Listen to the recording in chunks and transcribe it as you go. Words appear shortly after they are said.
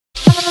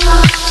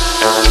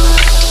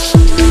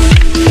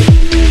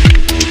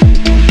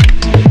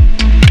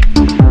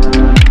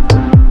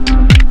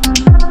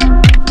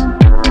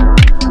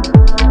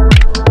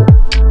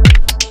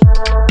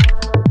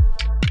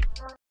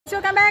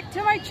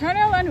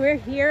we're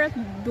here at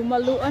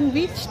Dumaluan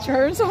Beach.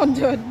 Charles on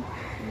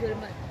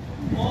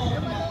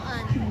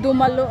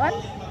Dumaluan?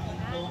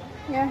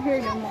 Yeah, here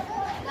naman.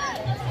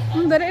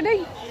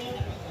 Dari.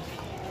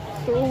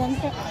 Tuungan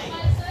ka.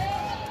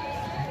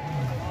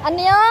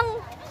 Anyong!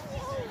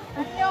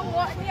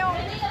 Anyong.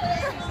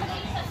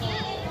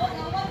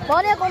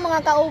 Muna akong mga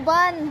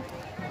kauban.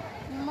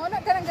 Muna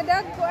ka ng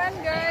gadagkuan,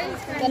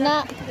 guys.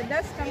 Gana.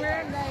 Gadas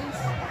camera, guys.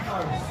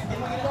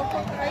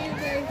 Loko kayo,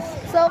 guys.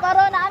 So,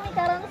 karon na kami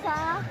karon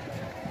sa...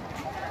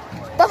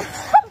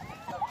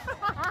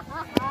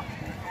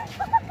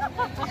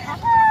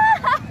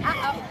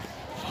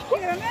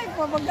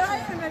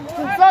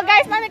 So,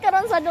 guys, nami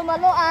karon sa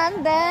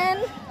Dumaluan.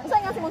 Then,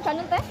 saan nga si mong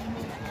channel, te?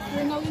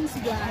 Renalin's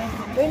Vlog.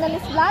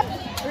 Renalin's Vlog?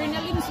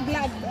 Renalin's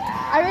Vlog.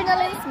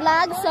 Renalin's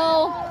Vlog.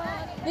 So,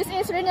 this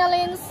is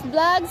Renalin's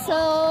Vlog. So,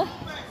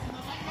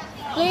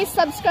 please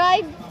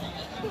subscribe.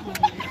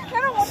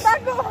 Karang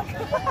utago.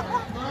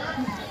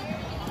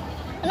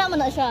 Ano mo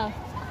na siya?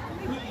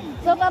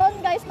 So, karon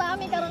guys,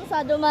 nami karon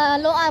sa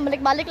Dumaluan.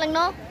 Balik-balik lang,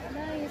 no?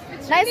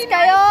 Nice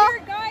kayo.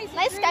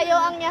 Nice kayo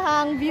ang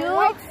yahang view.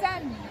 White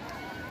sand.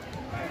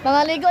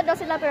 Mga ligo daw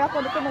sila pero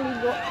ako dito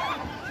maligo.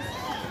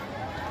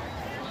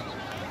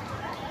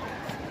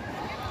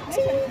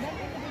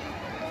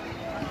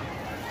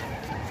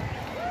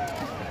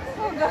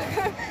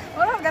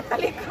 Oh,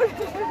 gatalikod.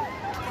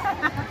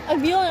 Ay,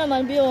 view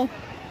naman, view.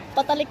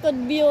 Patalikod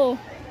view.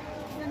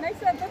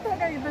 Nice na ito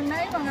kayo.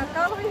 Nai mga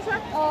kahoy sa.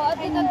 Oh,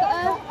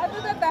 ato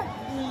tata.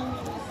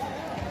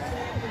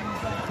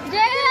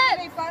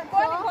 Jet!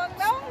 Kuhan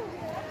daw.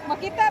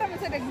 Makita naman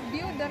sa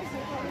nag-view dar sa.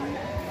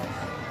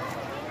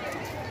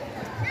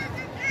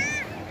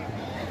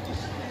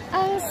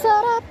 Ang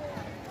sarap.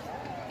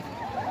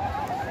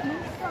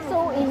 So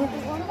init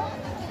ito.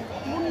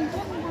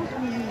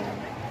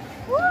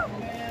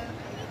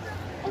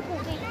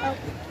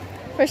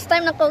 First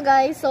time na to,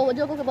 guys. So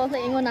wala ko kabaw sa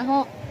ingon na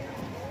ho.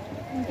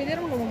 Pwede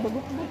rin mo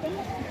bagut-bagut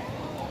ano.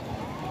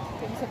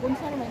 Kaya sa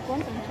konsar may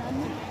konta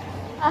mo.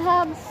 I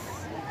have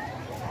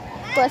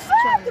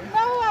question.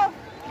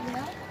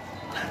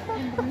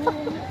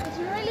 It's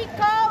really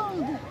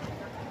cold.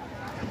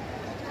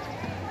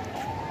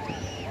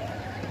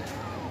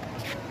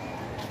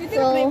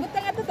 So,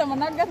 butang ato ta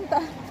managan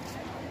ta.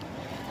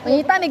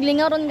 Mangita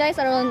miglingaw ron, guys,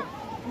 aron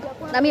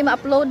nami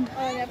ma-upload.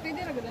 Oh, ya pwede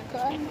ra gud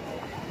kaan.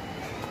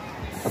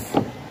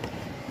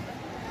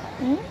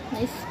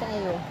 Nice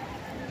kayo.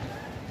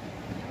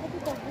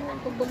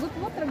 Pagbagut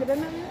mo tra gud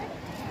na ni.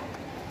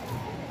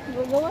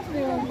 Gagawas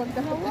ni yung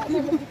pagkahawa.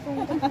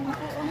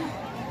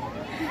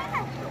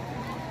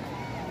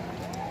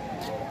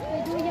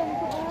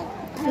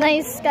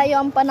 Nice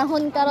kayo ang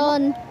panahon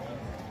karon.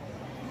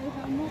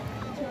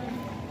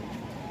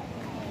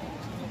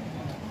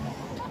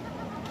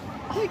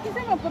 Uy,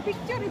 kisa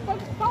magpa-picture.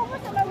 Ipag-pao mo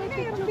sa lawin na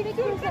yung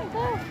picture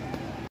ka.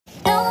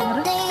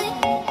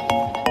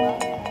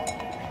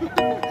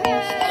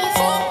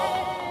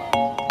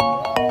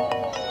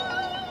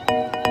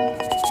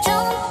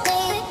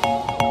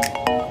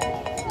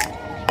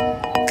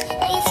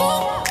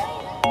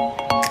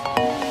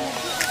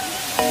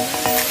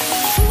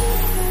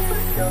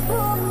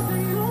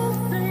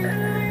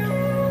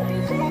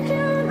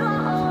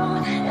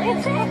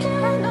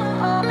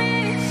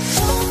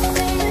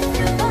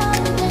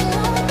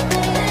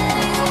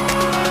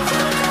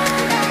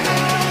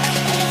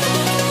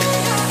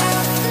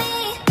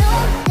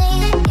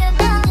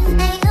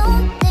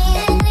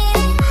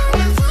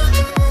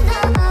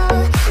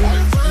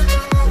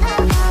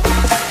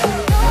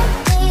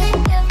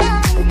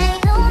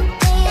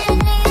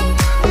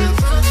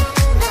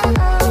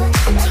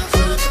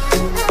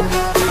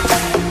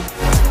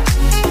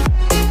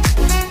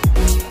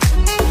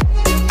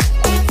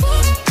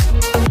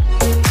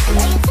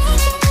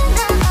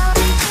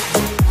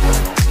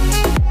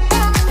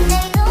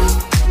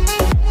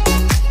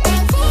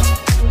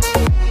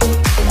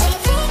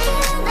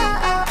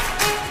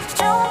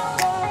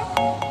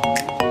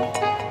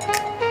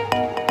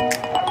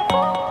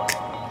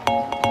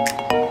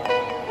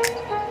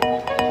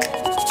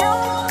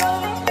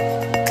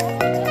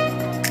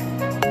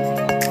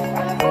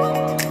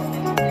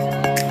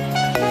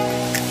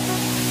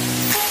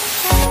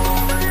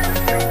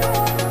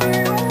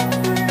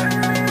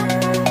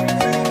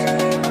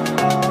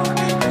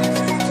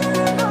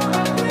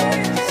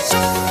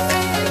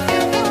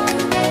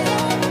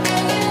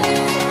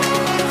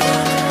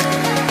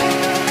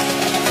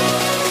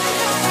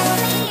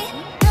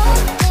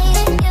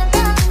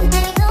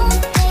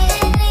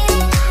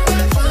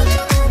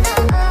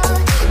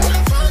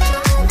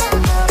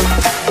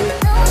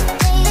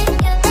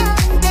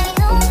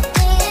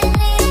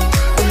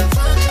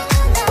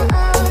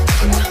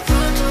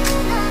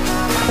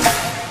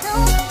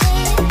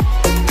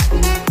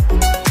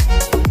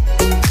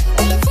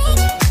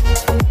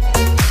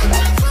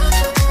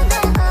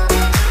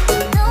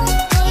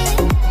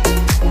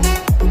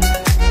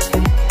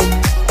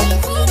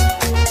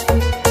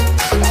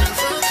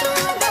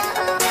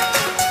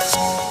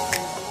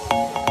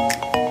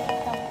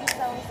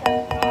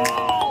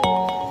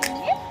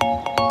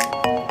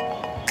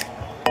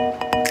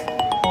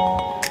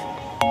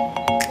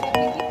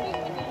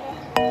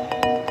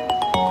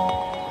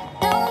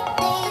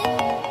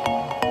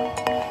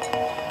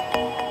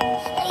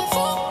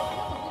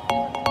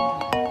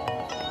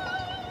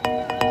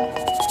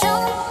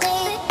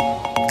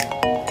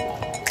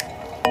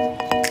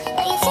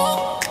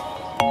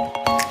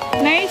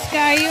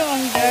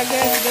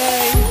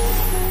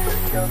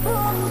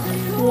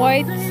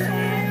 white.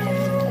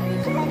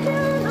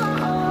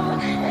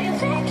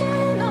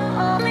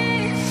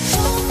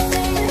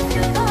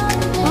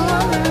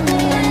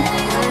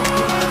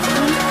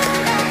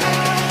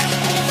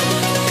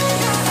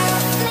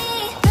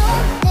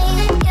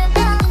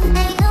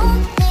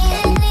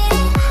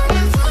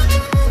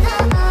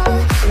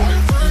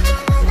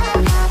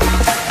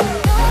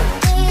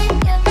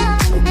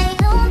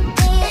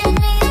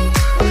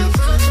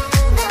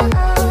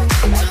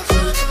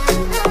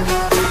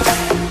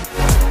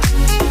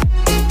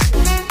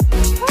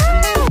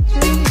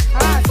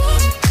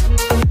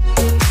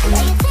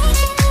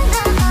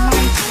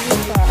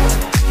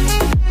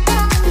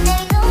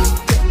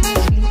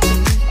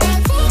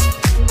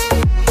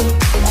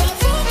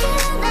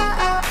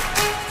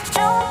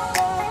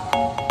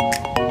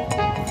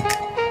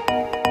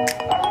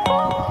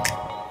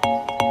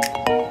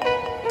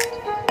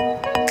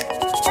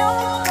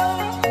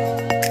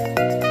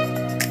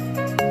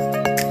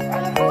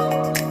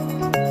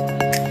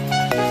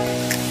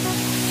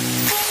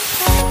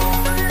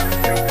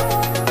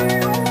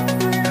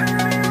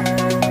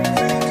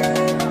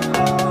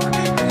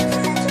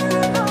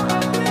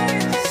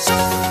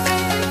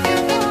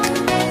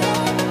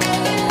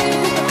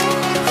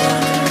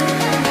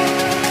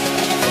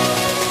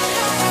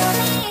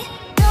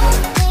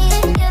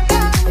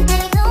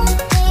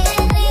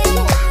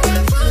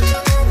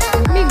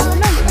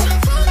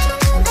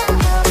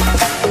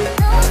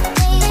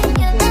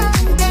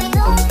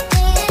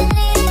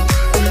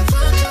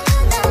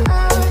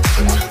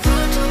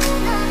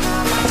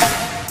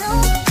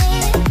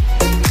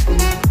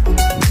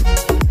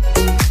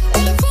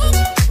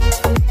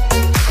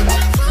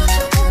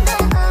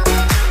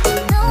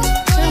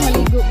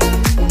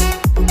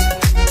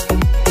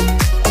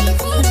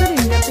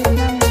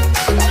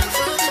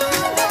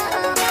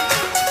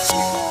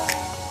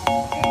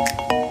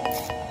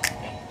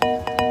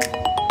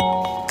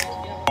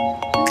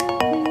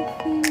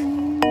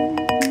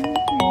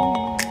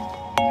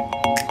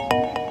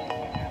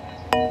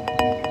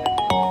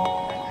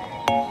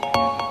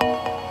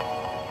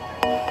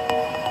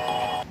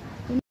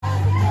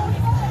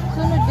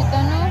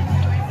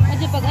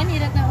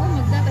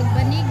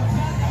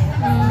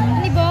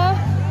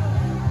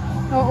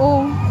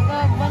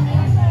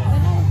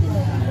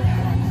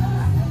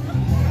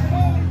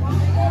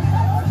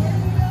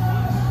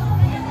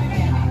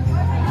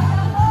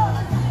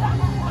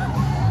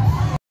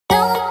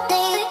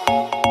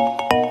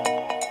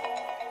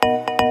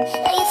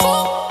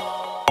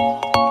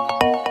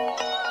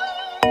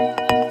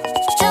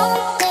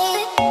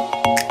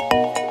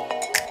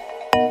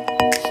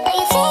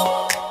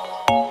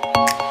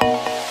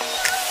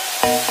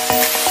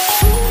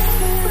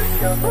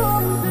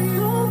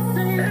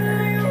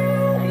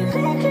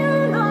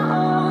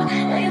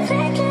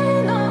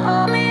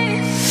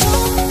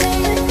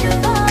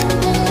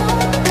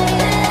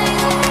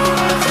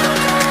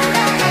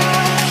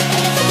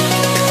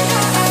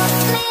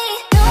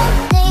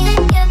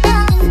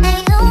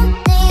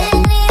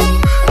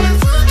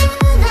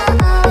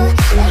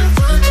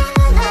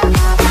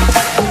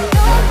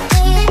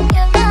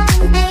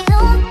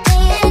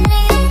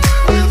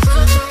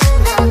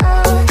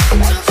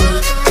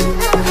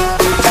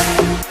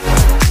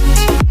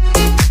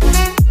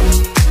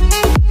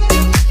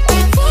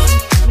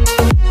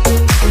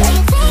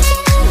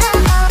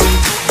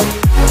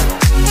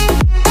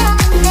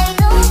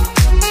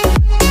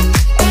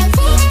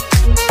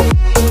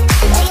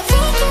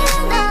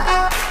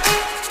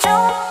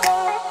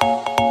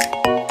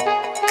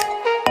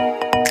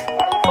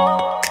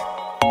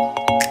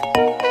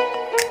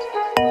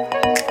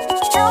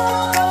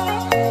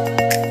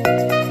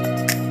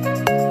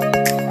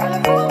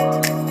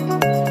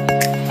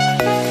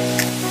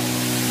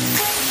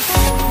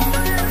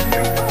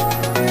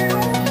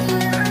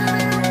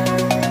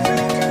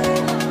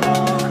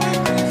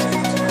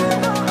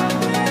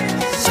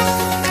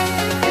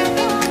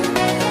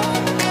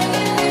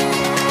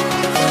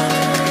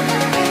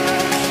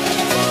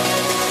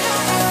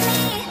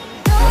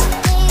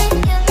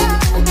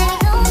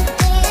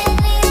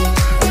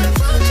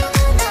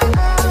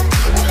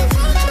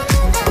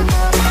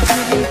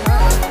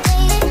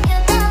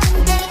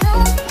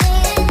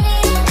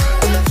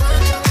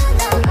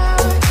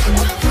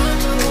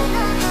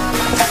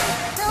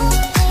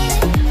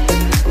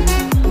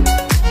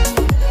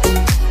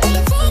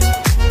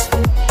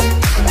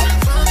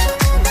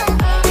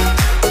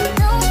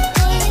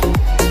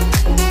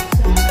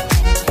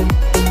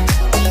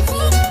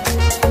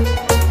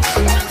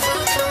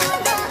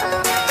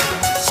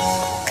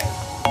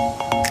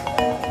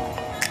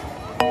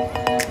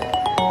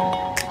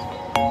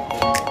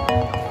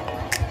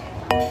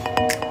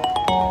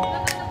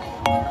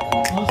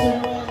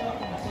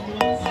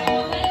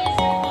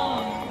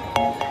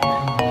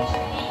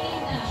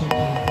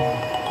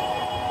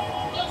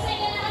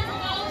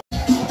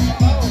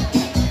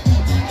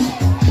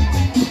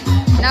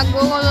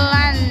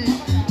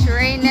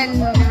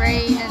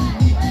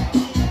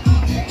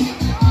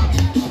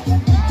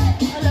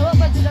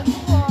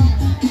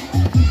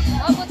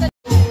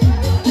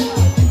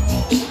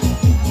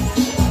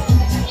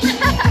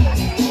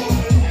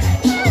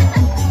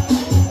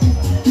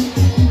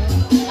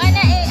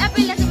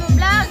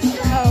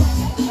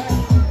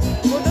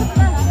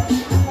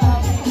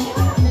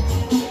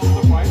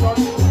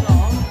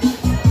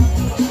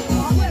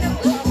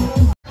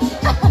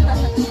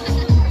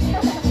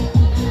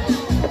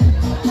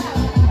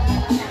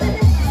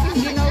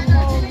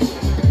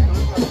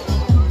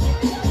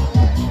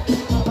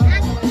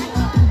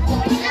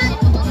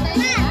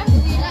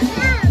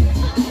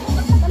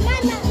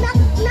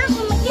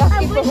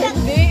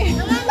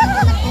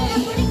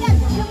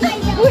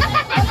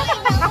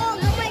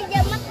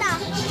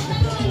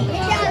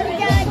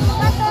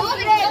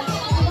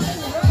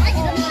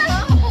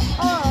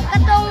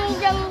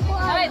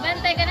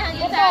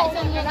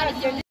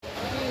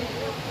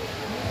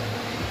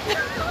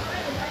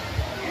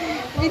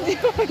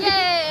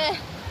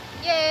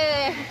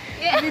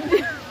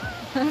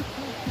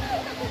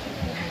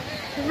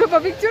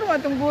 Pa-picture mo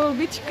itong Bohol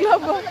Beach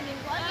Club. Oh.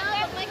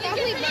 May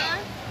kahoy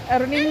ba?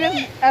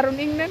 Aron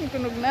ingnan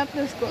kunog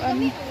natos ko an.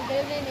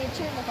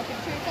 Nature,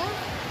 nakapicture ka?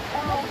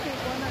 Okay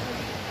ko na.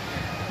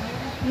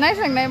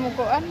 Nice ang nay mo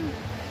ko an.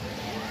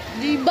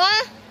 Diba?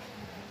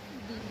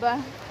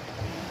 Diba?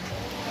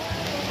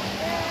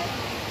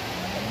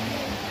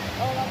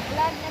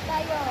 Mag-vlog na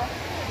tayo.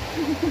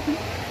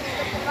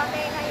 Gusto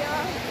kami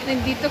ngayon.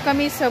 Nandito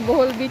kami sa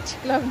Bohol Beach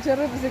Club.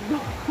 Charot siguro.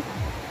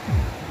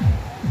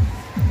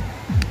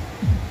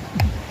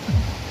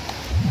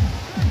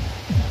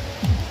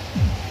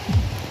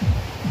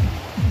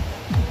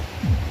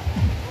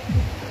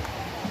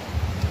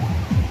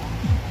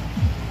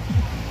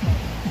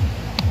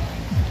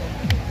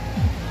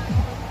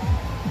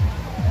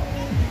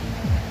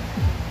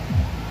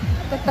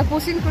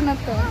 Tapusin ko na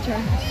to.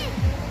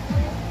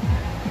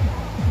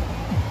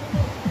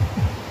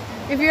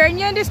 If you're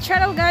new in this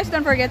channel, guys,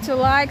 don't forget to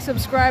like,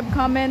 subscribe,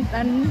 comment,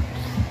 and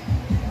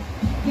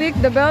click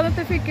the bell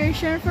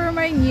notification for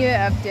my new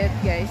update,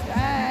 guys.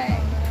 Bye.